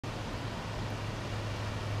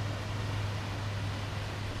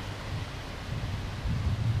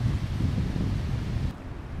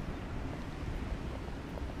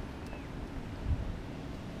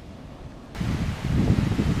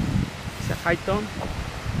high tone.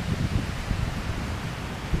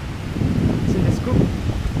 It's in the scoop.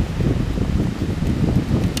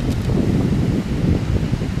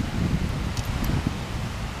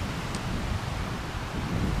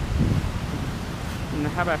 And I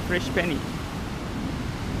have a fresh penny.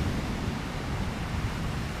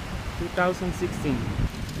 2016.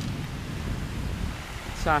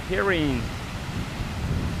 It's a herring.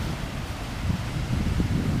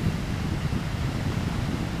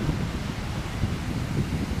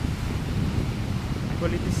 I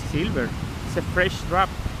believe it's silver. It's a fresh drop.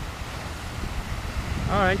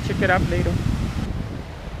 Alright, check it out later.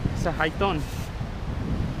 It's a high tone.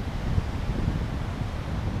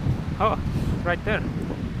 Oh, right there.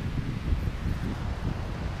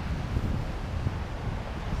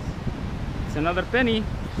 It's another penny.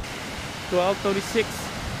 12.36.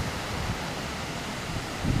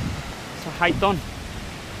 It's a high tone.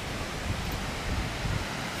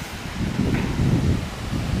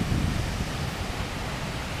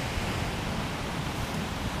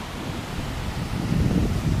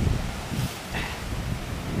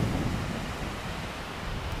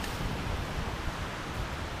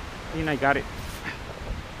 I think I got it.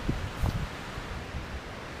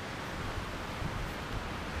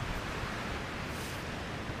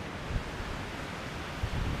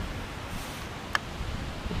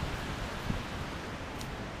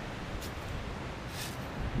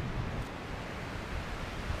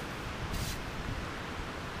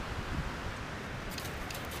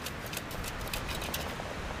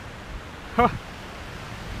 Huh.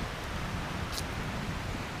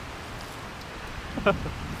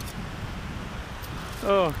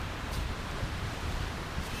 Oh,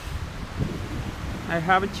 I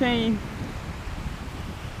have a chain.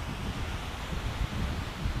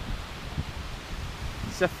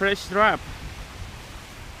 It's a fresh drop.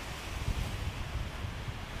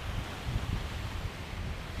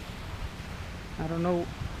 I don't know.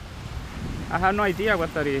 I have no idea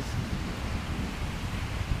what that is.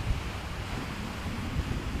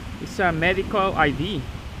 It's a medical ID.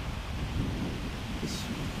 It's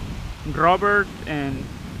Robert and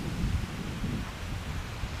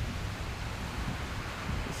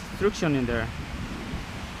instruction in there.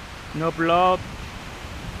 No blood.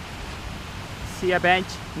 See a bench,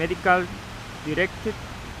 medical directed,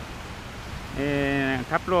 and a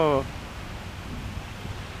couple of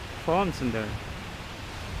phones in there.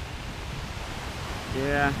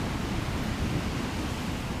 Yeah.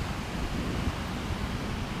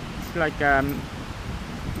 It's like a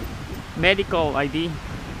medical ID.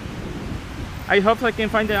 I hope I can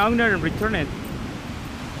find the owner and return it.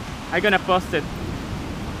 I'm gonna post it.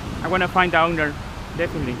 I wanna find the owner,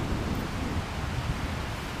 definitely.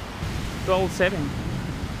 12.7.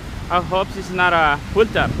 I hope it's not a full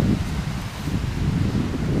tap.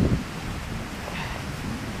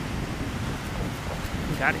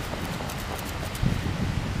 Got it.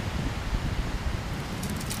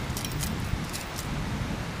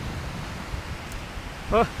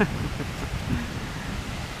 Oh.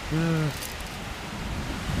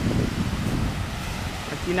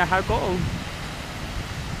 Aquí na hako.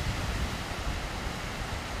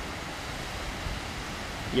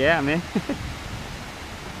 Yeah, man.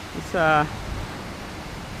 It's a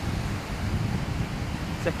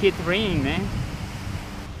kid ring, man.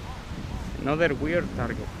 Another weird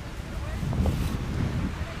target.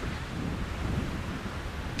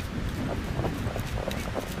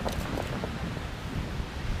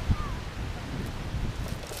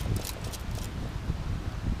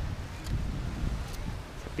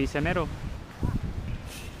 It's a piece of metal.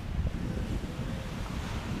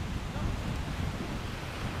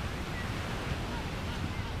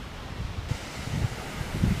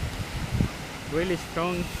 Really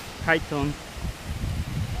strong high tone.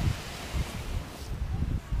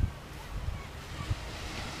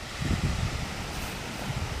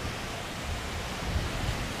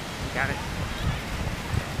 Got it.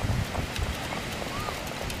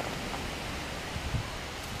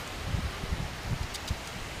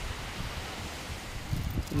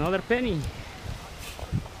 Another penny.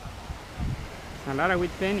 A lot of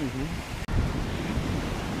with pennies, man.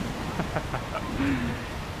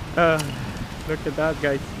 Look at that,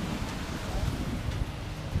 guys.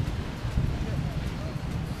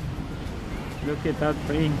 Look at that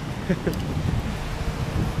ring.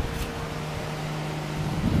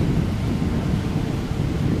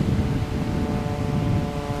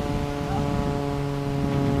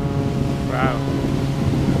 Wow.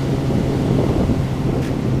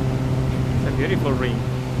 It's a beautiful ring.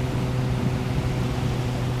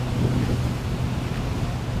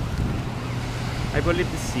 I believe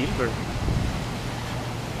it's silver.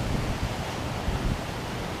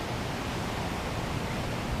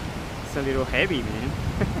 It's a little heavy, man.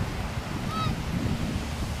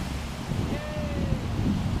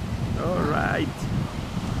 All right.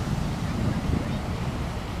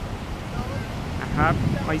 I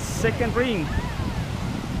have my second ring.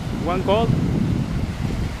 One gold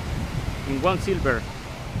and one silver.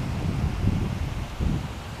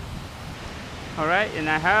 All right, and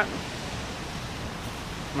I have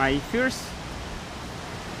my first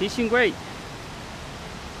fishing weight.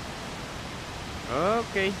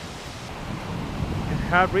 Okay, I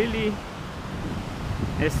have really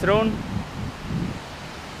a strong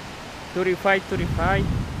 35,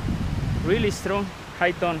 really strong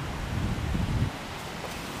high tone.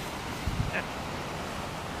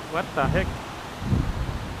 What the heck?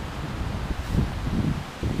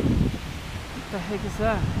 What the heck is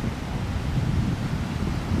that?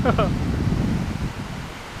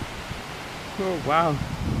 Oh wow.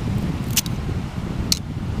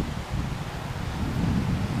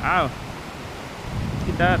 Wow. Look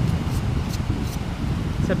at that.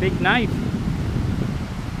 It's a big knife.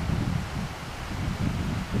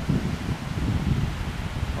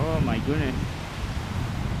 Oh my goodness.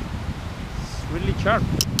 It's really sharp.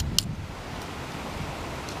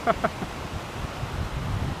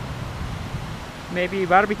 Maybe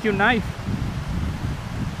barbecue knife.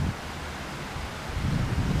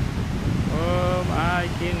 Oh my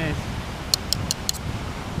goodness.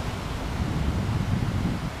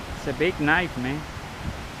 It's a big knife, man.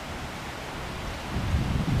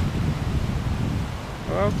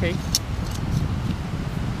 Okay.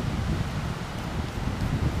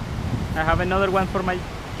 I have another one for my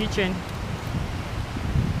kitchen.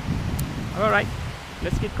 Alright,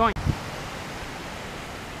 let's get going.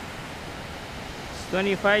 It's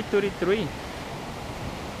 25-33.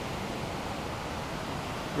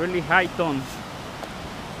 Really high tone.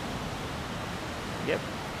 Yep,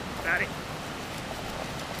 got it.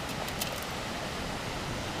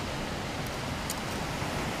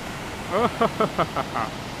 Oh,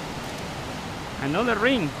 another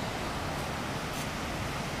ring.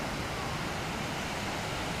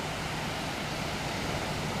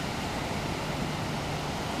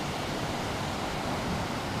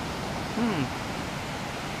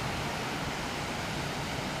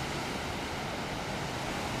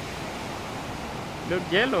 Look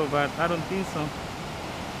yellow, but I don't think so.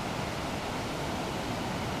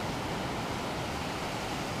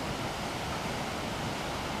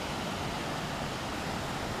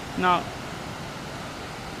 No,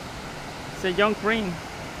 it's a young ring.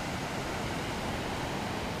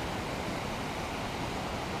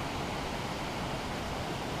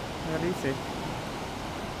 Where is it?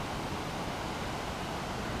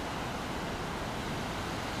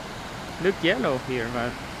 Look yellow here,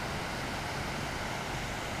 but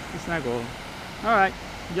it's not gold. Alright,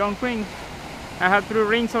 young ring. I have 3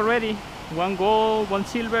 rings already. One gold, one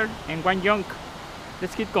silver, and one young.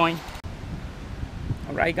 Let's keep going.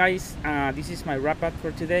 Alright guys, this is my wrap up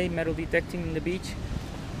for today, metal detecting in the beach.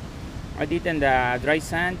 I did in the dry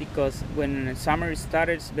sand because when summer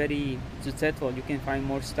started it's very successful. You can find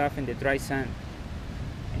more stuff in the dry sand.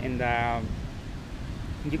 And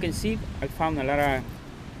you can see I found a lot of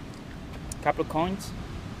couple coins,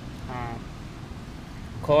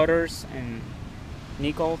 quarters and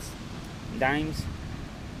nickels, dimes,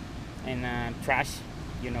 and trash,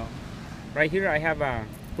 you know. Right here I have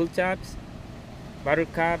pull tabs, bottle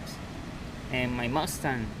caps, and my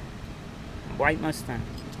Mustang, white Mustang.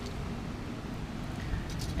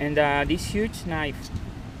 And this huge knife,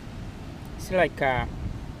 it's like a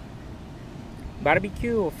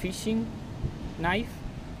barbecue or fishing knife.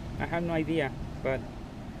 I have no idea, but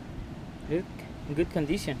look, in good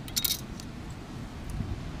condition.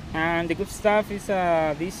 And the good stuff is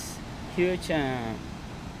this huge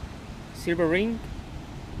silver ring.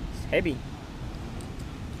 It's heavy.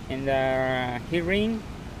 And here ring,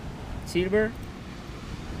 silver.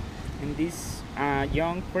 And this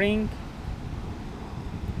young ring,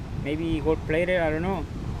 maybe gold plated, I don't know.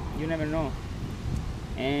 You never know.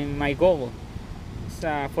 And my gold, it's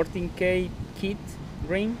a 14K kit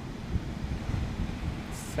ring.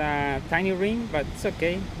 It's a tiny ring, but it's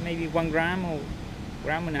okay. Maybe 1 gram or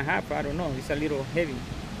gram and a half, I don't know. It's a little heavy.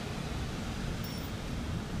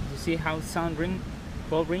 You see how sound ring,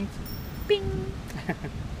 gold rings? Ping!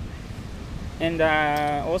 And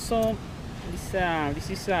also this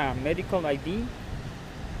is a medical ID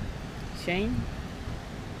chain.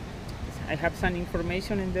 I have some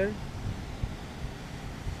information in there,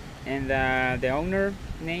 and the owner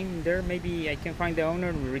name there. Maybe I can find the owner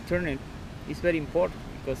and return it. It's very important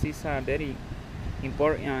because it's very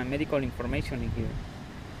important medical information in here.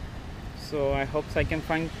 So I hope I can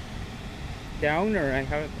find the owner. I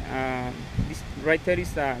have this right there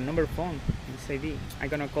is the number phone, this ID. I'm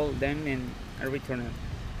gonna call them and I return it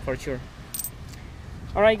for sure.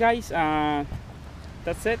 All right, guys,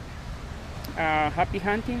 that's it. Happy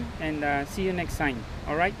hunting and see you next time.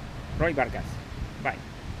 All right, Roy Vargas. Bye.